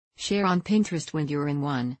Share on Pinterest when you're in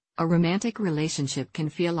one. A romantic relationship can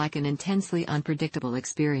feel like an intensely unpredictable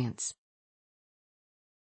experience.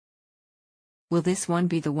 Will this one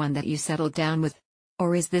be the one that you settle down with?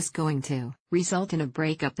 Or is this going to result in a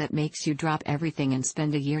breakup that makes you drop everything and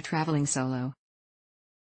spend a year traveling solo?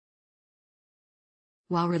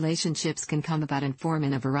 While relationships can come about and form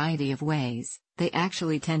in a variety of ways, they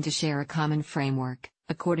actually tend to share a common framework,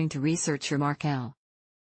 according to researcher Mark L.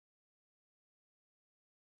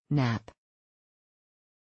 Knapp.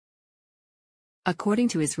 According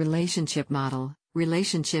to his relationship model,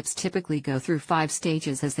 relationships typically go through 5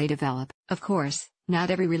 stages as they develop. Of course,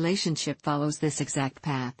 not every relationship follows this exact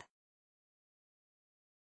path.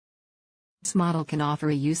 This model can offer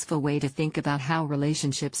a useful way to think about how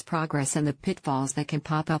relationships progress and the pitfalls that can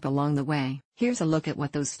pop up along the way. Here's a look at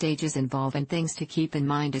what those stages involve and things to keep in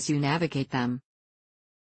mind as you navigate them.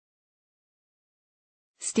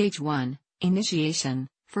 Stage 1. Initiation.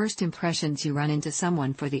 First impressions. You run into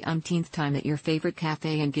someone for the umpteenth time at your favorite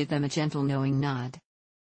cafe and give them a gentle knowing nod.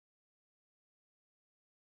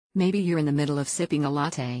 Maybe you're in the middle of sipping a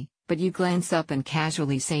latte, but you glance up and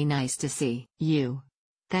casually say nice to see you.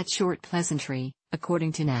 That short pleasantry,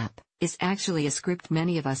 according to Knapp, is actually a script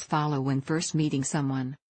many of us follow when first meeting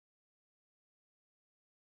someone.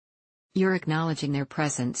 You're acknowledging their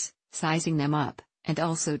presence, sizing them up, and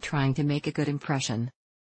also trying to make a good impression.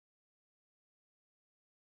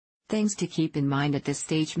 Things to keep in mind at this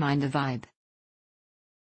stage. Mind the vibe.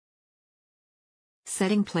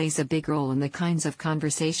 Setting plays a big role in the kinds of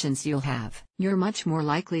conversations you'll have. You're much more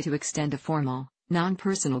likely to extend a formal,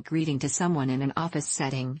 non-personal greeting to someone in an office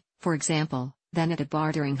setting, for example, than at a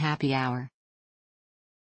bar during happy hour.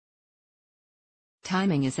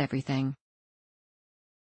 Timing is everything.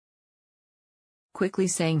 Quickly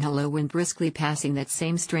saying hello when briskly passing that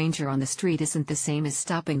same stranger on the street isn't the same as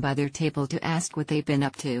stopping by their table to ask what they've been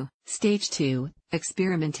up to. Stage 2,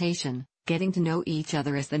 experimentation. Getting to know each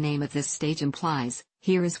other, as the name of this stage implies.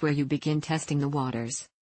 Here is where you begin testing the waters.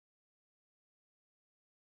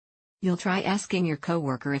 You'll try asking your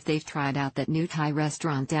coworker if they've tried out that new Thai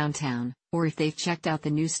restaurant downtown, or if they've checked out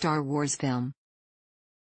the new Star Wars film.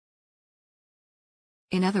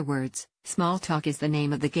 In other words, small talk is the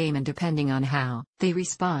name of the game, and depending on how they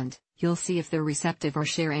respond, you'll see if they're receptive or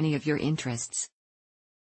share any of your interests.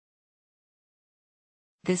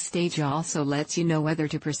 This stage also lets you know whether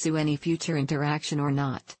to pursue any future interaction or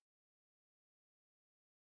not.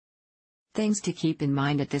 Things to keep in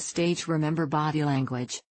mind at this stage. Remember body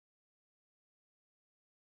language.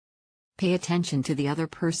 Pay attention to the other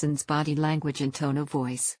person's body language and tone of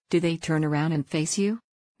voice. Do they turn around and face you?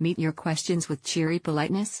 Meet your questions with cheery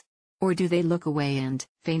politeness? Or do they look away and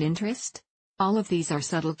feign interest? All of these are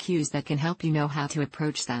subtle cues that can help you know how to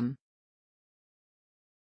approach them.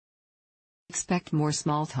 Expect more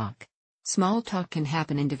small talk. Small talk can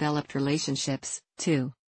happen in developed relationships,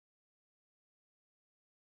 too.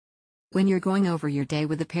 When you're going over your day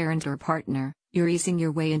with a parent or partner, you're easing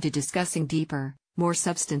your way into discussing deeper, more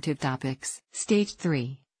substantive topics. Stage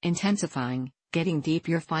 3, intensifying. Getting deep.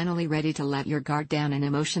 You're finally ready to let your guard down and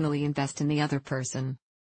emotionally invest in the other person.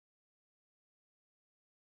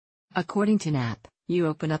 According to Knapp, you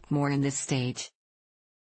open up more in this stage.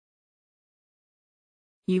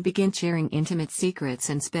 You begin sharing intimate secrets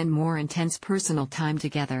and spend more intense personal time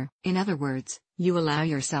together. In other words, you allow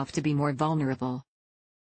yourself to be more vulnerable.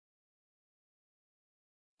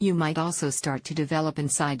 You might also start to develop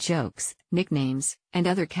inside jokes, nicknames, and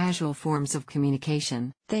other casual forms of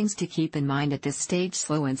communication. Things to keep in mind at this stage.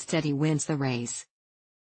 Slow and steady wins the race.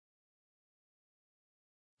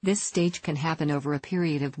 This stage can happen over a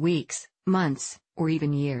period of weeks, months, or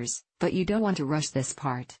even years, but you don't want to rush this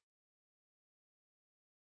part.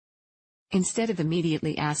 Instead of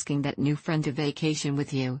immediately asking that new friend to vacation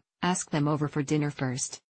with you, ask them over for dinner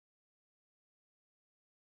first.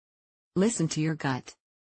 Listen to your gut.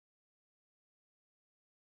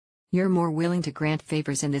 You're more willing to grant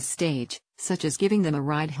favors in this stage, such as giving them a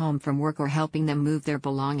ride home from work or helping them move their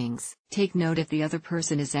belongings. Take note if the other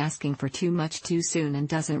person is asking for too much too soon and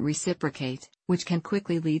doesn't reciprocate, which can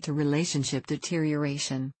quickly lead to relationship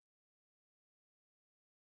deterioration.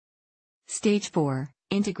 Stage 4,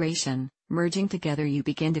 integration. Merging together. You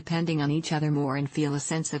begin depending on each other more and feel a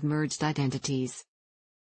sense of merged identities.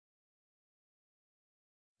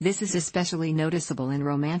 This is especially noticeable in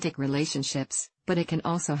romantic relationships, but it can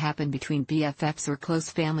also happen between BFFs or close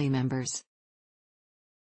family members.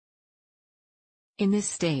 In this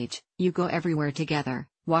stage, you go everywhere together,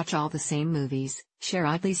 watch all the same movies, share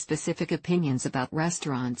oddly specific opinions about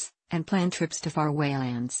restaurants, and plan trips to faraway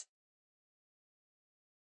lands.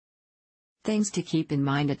 Things to keep in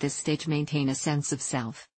mind at this stage. Maintain a sense of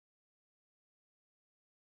self.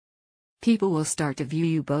 People will start to view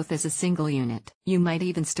you both as a single unit. You might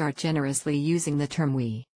even start generously using the term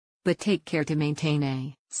we. But take care to maintain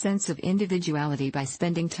a sense of individuality by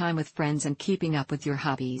spending time with friends and keeping up with your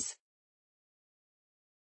hobbies.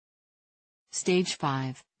 Stage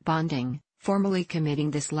 5, Bonding. Formally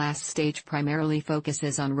committing. This last stage primarily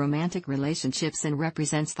focuses on romantic relationships and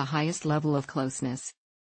represents the highest level of closeness.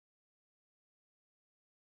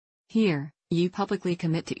 Here, you publicly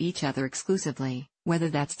commit to each other exclusively, whether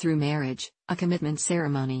that's through marriage, a commitment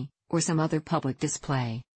ceremony, or some other public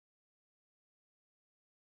display.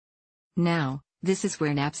 Now, this is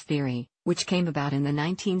where Knapp's theory, which came about in the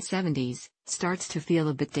 1970s, starts to feel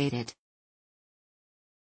a bit dated.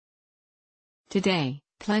 Today,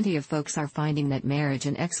 plenty of folks are finding that marriage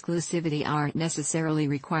and exclusivity aren't necessarily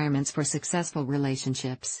requirements for successful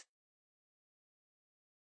relationships.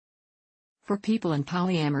 For people in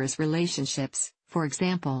polyamorous relationships, for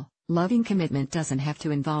example, loving commitment doesn't have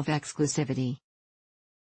to involve exclusivity.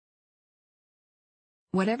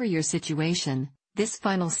 Whatever your situation, this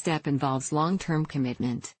final step involves long-term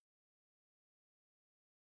commitment.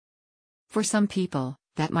 For some people,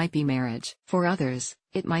 that might be marriage. For others,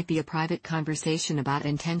 it might be a private conversation about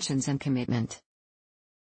intentions and commitment.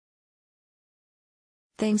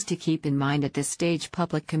 Things to keep in mind at this stage: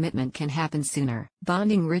 public commitment can happen sooner.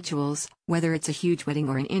 Bonding rituals, whether it's a huge wedding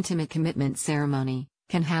or an intimate commitment ceremony,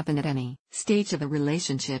 can happen at any stage of a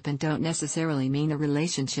relationship and don't necessarily mean a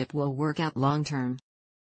relationship will work out long-term.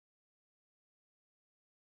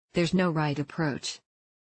 There's no right approach.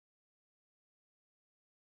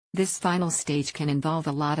 This final stage can involve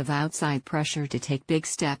a lot of outside pressure to take big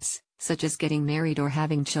steps, such as getting married or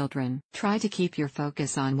having children. Try to keep your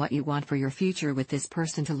focus on what you want for your future with this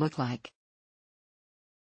person to look like.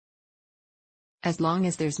 As long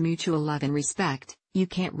as there's mutual love and respect, you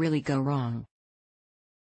can't really go wrong.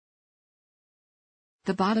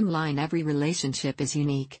 The bottom line: every relationship is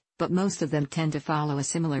unique, but most of them tend to follow a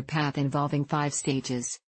similar path involving 5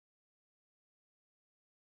 stages.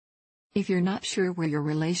 If you're not sure where your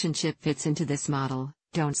relationship fits into this model,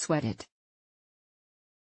 don't sweat it.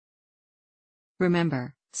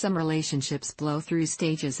 Remember, some relationships blow through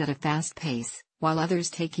stages at a fast pace, while others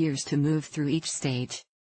take years to move through each stage.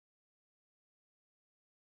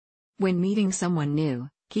 When meeting someone new,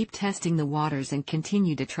 keep testing the waters and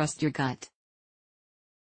continue to trust your gut.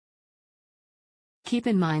 Keep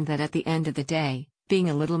in mind that at the end of the day, being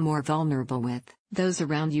a little more vulnerable with those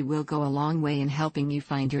around you will go a long way in helping you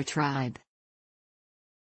find your tribe.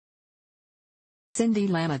 Cindy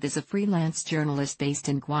Lamoth is a freelance journalist based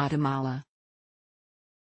in Guatemala.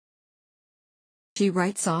 She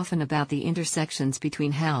writes often about the intersections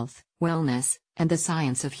between health, wellness, and the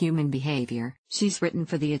science of human behavior. She's written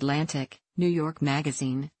for The Atlantic, New York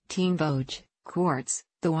Magazine, Teen Vogue, Quartz,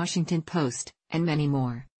 The Washington Post, and many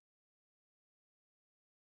more.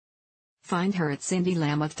 Find her at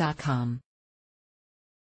cindylamoth.com.